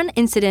described one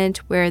incident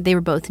where they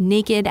were both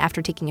naked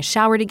after taking a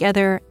shower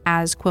together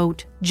as,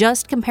 quote,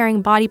 just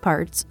comparing body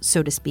parts,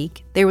 so to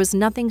speak. There was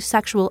nothing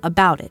sexual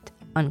about it,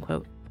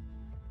 unquote.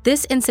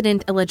 This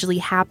incident allegedly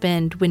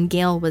happened when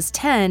Gail was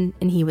 10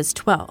 and he was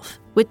 12,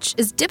 which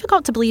is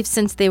difficult to believe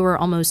since they were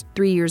almost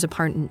 3 years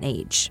apart in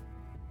age.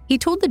 He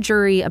told the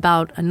jury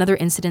about another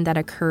incident that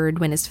occurred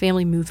when his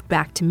family moved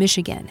back to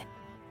Michigan.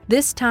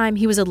 This time,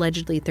 he was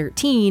allegedly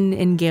 13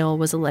 and Gail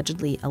was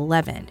allegedly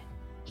 11.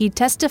 He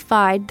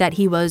testified that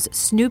he was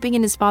snooping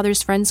in his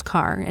father's friend's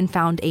car and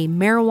found a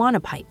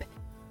marijuana pipe.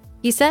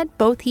 He said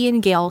both he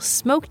and Gail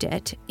smoked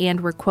it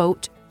and were,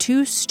 quote,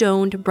 two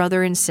stoned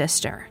brother and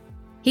sister.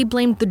 He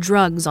blamed the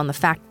drugs on the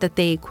fact that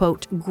they,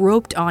 quote,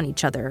 groped on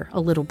each other a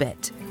little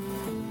bit.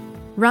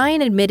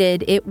 Ryan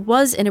admitted it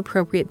was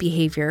inappropriate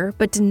behavior,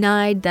 but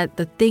denied that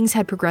the things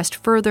had progressed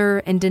further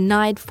and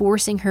denied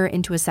forcing her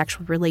into a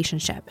sexual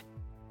relationship.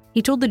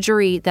 He told the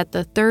jury that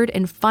the third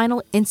and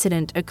final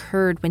incident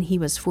occurred when he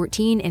was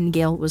 14 and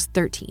Gail was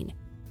 13.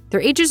 Their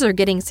ages are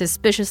getting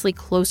suspiciously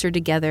closer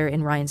together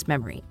in Ryan's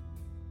memory.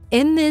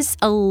 In this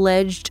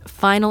alleged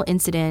final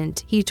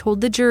incident, he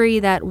told the jury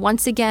that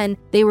once again,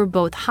 they were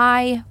both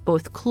high,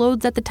 both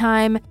clothed at the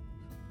time.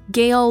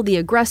 Gail, the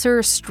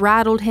aggressor,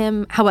 straddled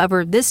him.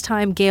 However, this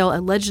time Gail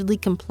allegedly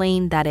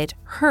complained that it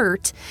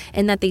hurt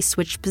and that they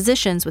switched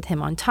positions with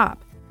him on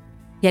top.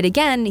 Yet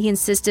again, he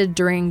insisted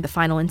during the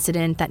final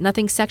incident that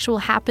nothing sexual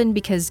happened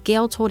because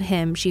Gail told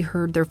him she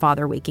heard their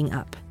father waking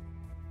up.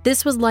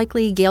 This was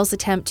likely Gail's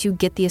attempt to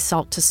get the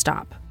assault to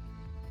stop.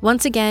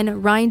 Once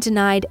again, Ryan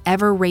denied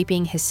ever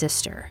raping his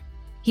sister.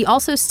 He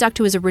also stuck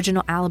to his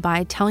original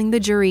alibi, telling the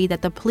jury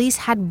that the police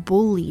had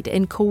bullied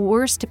and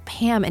coerced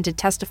Pam into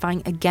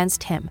testifying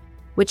against him,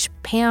 which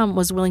Pam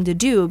was willing to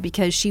do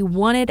because she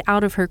wanted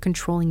out of her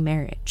controlling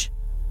marriage.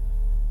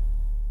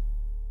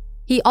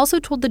 He also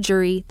told the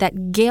jury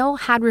that Gail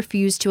had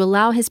refused to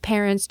allow his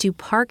parents to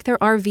park their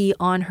RV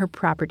on her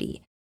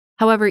property.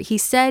 However, he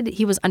said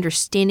he was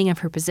understanding of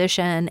her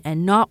position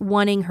and not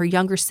wanting her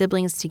younger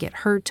siblings to get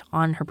hurt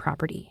on her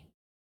property.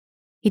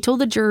 He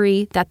told the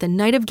jury that the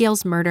night of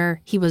Gail's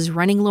murder, he was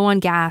running low on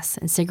gas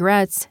and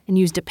cigarettes and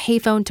used a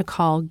payphone to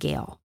call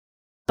Gail.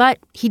 But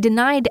he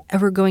denied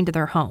ever going to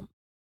their home.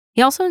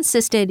 He also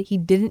insisted he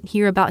didn't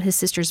hear about his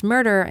sister's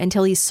murder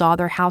until he saw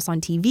their house on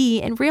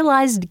TV and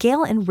realized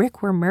Gail and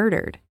Rick were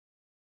murdered.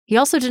 He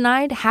also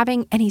denied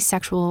having any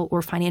sexual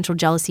or financial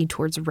jealousy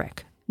towards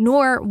Rick,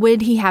 nor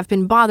would he have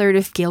been bothered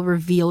if Gail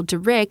revealed to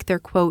Rick their,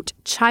 quote,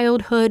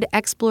 childhood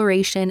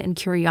exploration and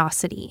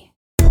curiosity.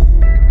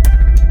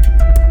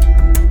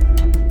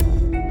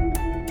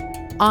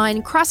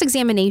 On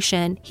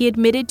cross-examination, he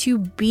admitted to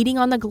beating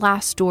on the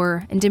glass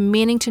door and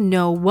demanding to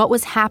know what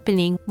was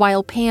happening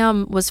while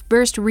Pam was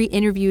first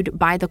re-interviewed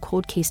by the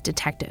cold case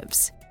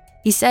detectives.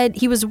 He said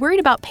he was worried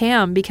about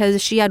Pam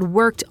because she had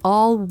worked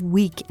all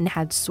week and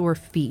had sore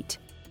feet.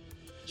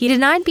 He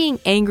denied being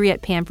angry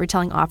at Pam for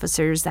telling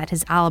officers that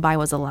his alibi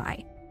was a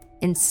lie.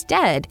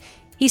 Instead,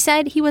 he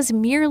said he was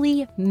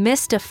merely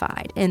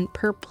mystified and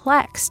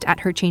perplexed at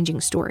her changing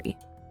story.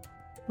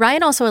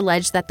 Ryan also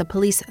alleged that the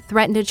police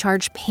threatened to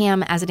charge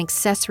Pam as an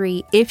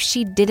accessory if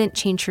she didn't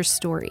change her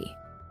story.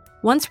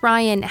 Once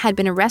Ryan had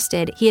been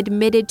arrested, he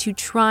admitted to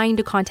trying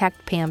to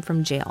contact Pam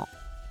from jail.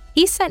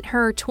 He sent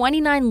her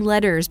 29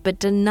 letters but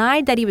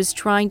denied that he was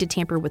trying to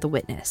tamper with a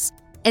witness.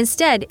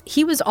 Instead,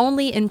 he was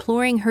only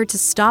imploring her to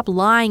stop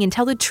lying and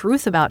tell the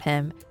truth about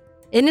him.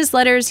 In his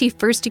letters, he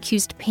first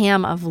accused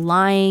Pam of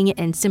lying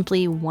and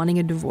simply wanting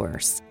a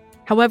divorce.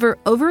 However,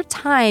 over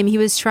time, he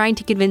was trying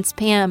to convince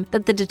Pam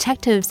that the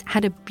detectives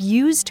had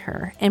abused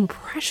her and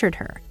pressured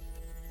her.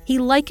 He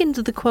likened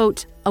the,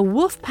 quote, a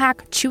wolf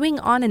pack chewing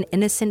on an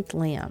innocent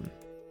lamb.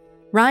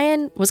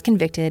 Ryan was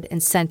convicted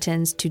and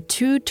sentenced to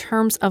 2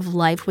 terms of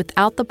life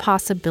without the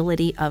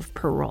possibility of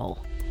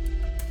parole.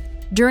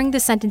 During the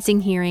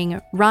sentencing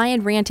hearing,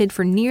 Ryan ranted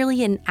for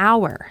nearly an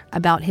hour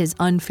about his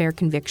unfair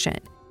conviction.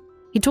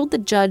 He told the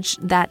judge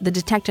that the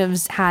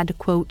detectives had,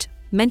 quote,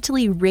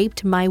 mentally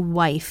raped my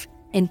wife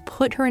and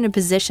put her in a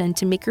position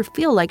to make her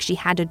feel like she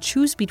had to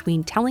choose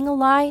between telling a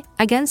lie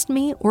against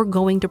me or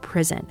going to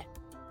prison.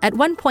 At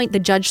one point, the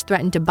judge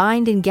threatened to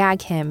bind and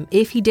gag him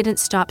if he didn't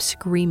stop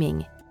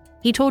screaming.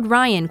 He told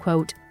Ryan,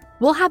 quote,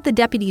 we'll have the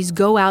deputies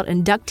go out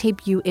and duct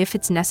tape you if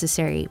it's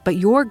necessary, but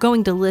you're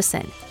going to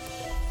listen.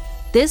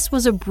 This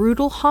was a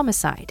brutal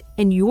homicide,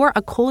 and you're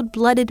a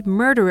cold-blooded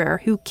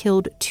murderer who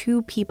killed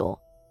 2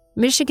 people.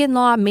 Michigan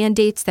law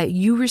mandates that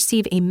you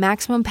receive a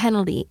maximum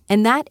penalty,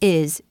 and it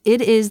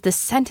is the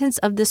sentence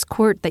of this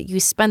court that you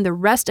spend the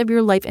rest of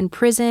your life in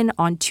prison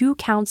on 2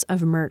 counts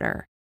of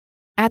murder.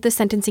 At the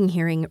sentencing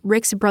hearing,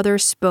 Rick's brother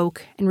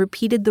spoke and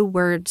repeated the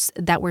words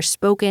that were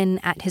spoken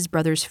at his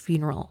brother's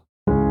funeral.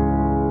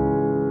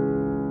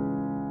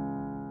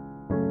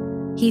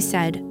 He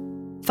said,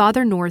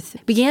 Father North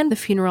began the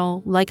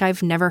funeral like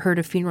I've never heard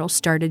a funeral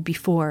started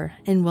before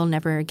and will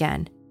never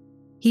again.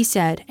 He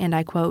said, and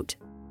I quote,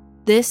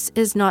 this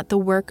is not the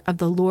work of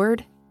the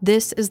Lord,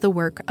 this is the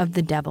work of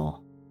the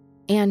devil.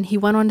 And he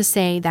went on to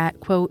say that,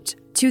 quote,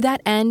 to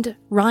that end,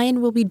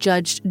 Ryan will be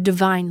judged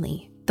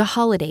divinely. The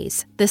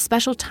holidays, the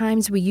special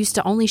times we used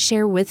to only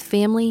share with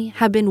family,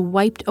 have been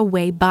wiped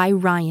away by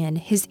Ryan,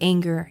 his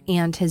anger,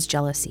 and his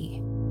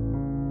jealousy.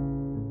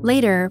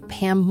 Later,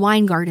 Pam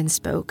Weingarten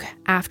spoke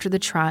after the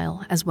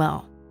trial as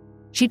well.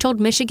 She told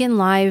Michigan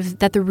Live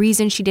that the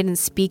reason she didn't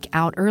speak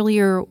out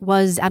earlier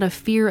was out of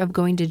fear of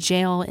going to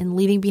jail and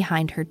leaving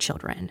behind her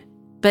children.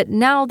 But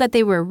now that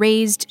they were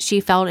raised, she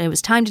felt it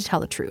was time to tell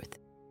the truth.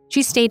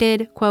 She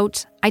stated,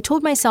 quote, I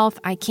told myself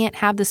I can't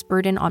have this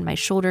burden on my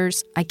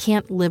shoulders. I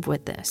can't live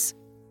with this.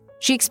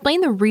 She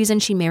explained the reason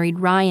she married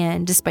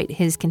Ryan, despite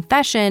his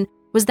confession,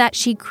 was that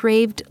she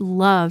craved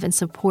love and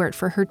support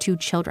for her 2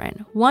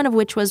 children, one of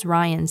which was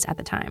Ryan's at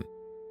the time.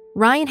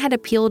 Ryan had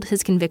appealed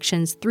his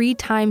convictions 3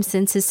 times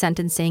since his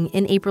sentencing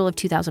in April of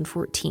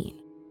 2014.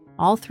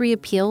 All 3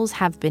 appeals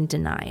have been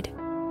denied.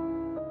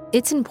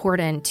 It's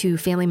important to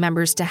family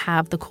members to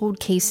have the cold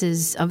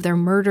cases of their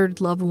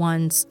murdered loved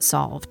ones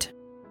solved.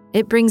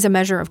 It brings a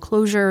measure of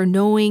closure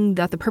knowing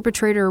that the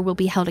perpetrator will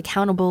be held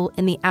accountable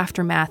in the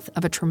aftermath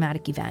of a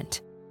traumatic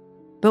event.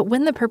 But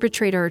when the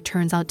perpetrator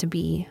turns out to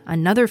be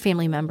another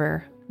family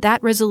member,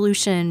 that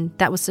resolution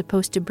that was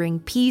supposed to bring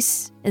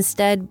peace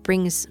instead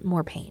brings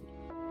more pain.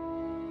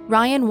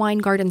 Ryan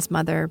Weingarten's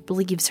mother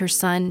believes her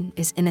son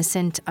is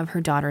innocent of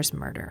her daughter's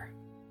murder.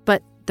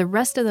 But the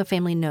rest of the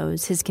family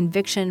knows his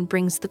conviction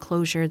brings the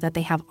closure that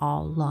they have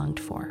all longed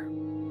for.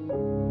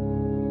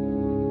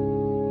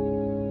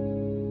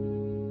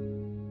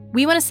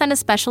 We want to send a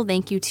special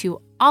thank you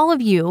to all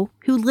of you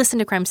who listen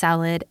to Crime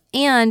Salad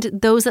and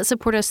those that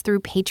support us through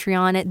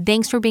Patreon.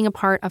 Thanks for being a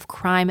part of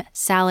Crime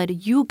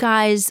Salad. You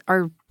guys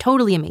are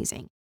totally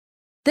amazing.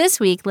 This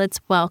week, let's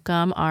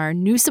welcome our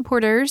new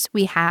supporters.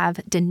 We have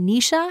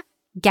Denisha,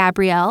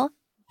 Gabrielle,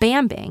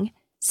 Bambing,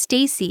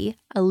 Stacy,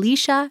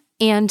 Alicia,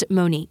 and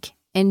Monique.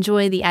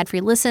 Enjoy the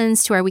ad-free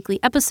listens to our weekly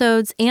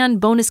episodes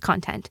and bonus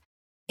content.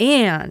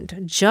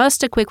 And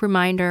just a quick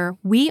reminder,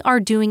 we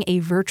are doing a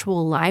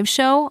virtual live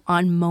show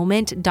on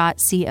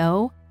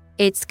moment.co.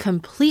 It's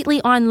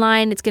completely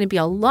online. It's going to be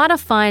a lot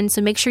of fun,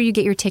 so make sure you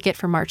get your ticket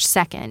for March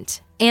 2nd.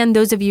 And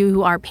those of you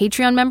who are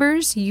Patreon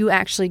members, you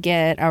actually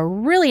get a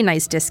really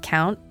nice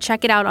discount.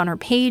 Check it out on our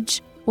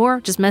page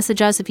or just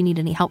message us if you need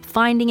any help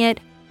finding it.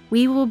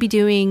 We will be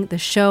doing the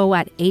show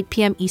at 8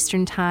 p.m.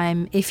 Eastern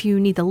Time. If you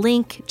need the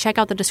link, check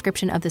out the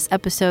description of this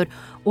episode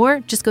or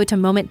just go to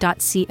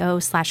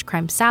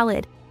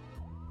moment.co/crimesalad.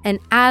 And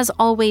as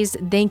always,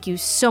 thank you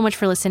so much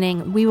for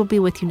listening. We will be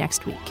with you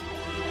next week.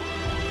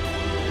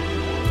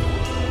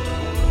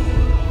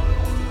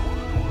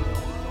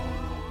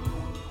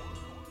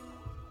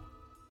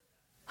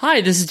 Hi,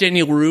 this is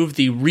Daniel LaRue of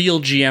the Real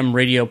GM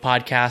Radio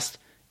Podcast.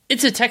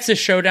 It's a Texas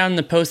showdown in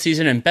the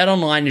postseason, and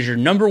BetOnline is your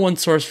number one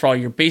source for all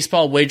your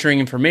baseball wagering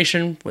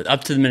information with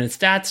up-to-the-minute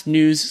stats,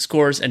 news,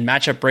 scores, and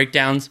matchup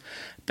breakdowns.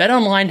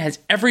 BetOnline has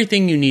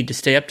everything you need to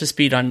stay up to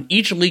speed on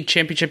each league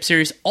championship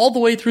series all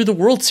the way through the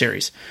World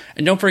Series.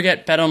 And don't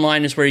forget,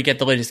 BetOnline is where you get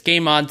the latest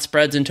game odds,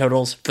 spreads, and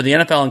totals for the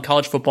NFL and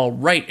college football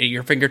right at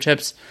your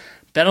fingertips.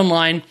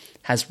 BetOnline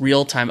has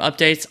real-time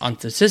updates on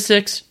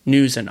statistics,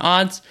 news, and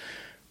odds.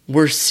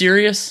 We're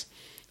serious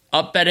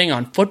up betting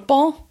on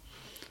football?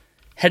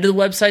 Head to the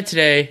website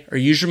today or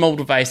use your mobile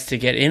device to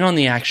get in on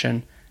the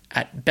action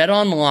at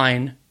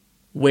BetOnline,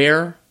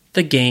 where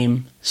the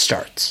game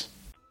starts.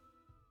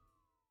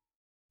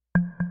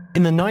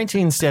 In the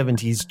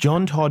 1970s,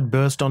 John Todd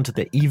burst onto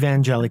the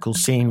evangelical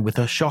scene with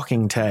a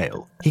shocking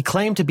tale. He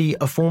claimed to be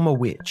a former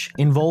witch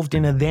involved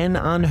in a then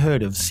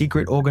unheard-of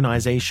secret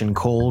organization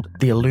called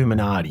the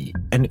Illuminati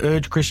and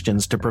urged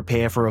Christians to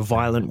prepare for a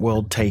violent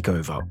world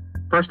takeover.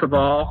 First of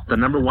all, the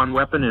number one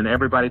weapon in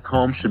everybody's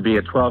home should be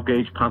a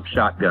 12-gauge pump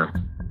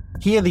shotgun.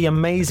 Hear the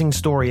amazing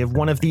story of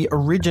one of the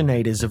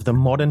originators of the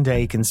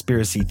modern-day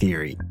conspiracy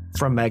theory.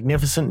 From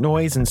Magnificent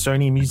Noise and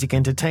Sony Music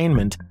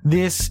Entertainment,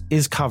 this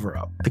is Cover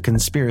Up, the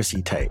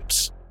Conspiracy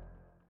Tapes.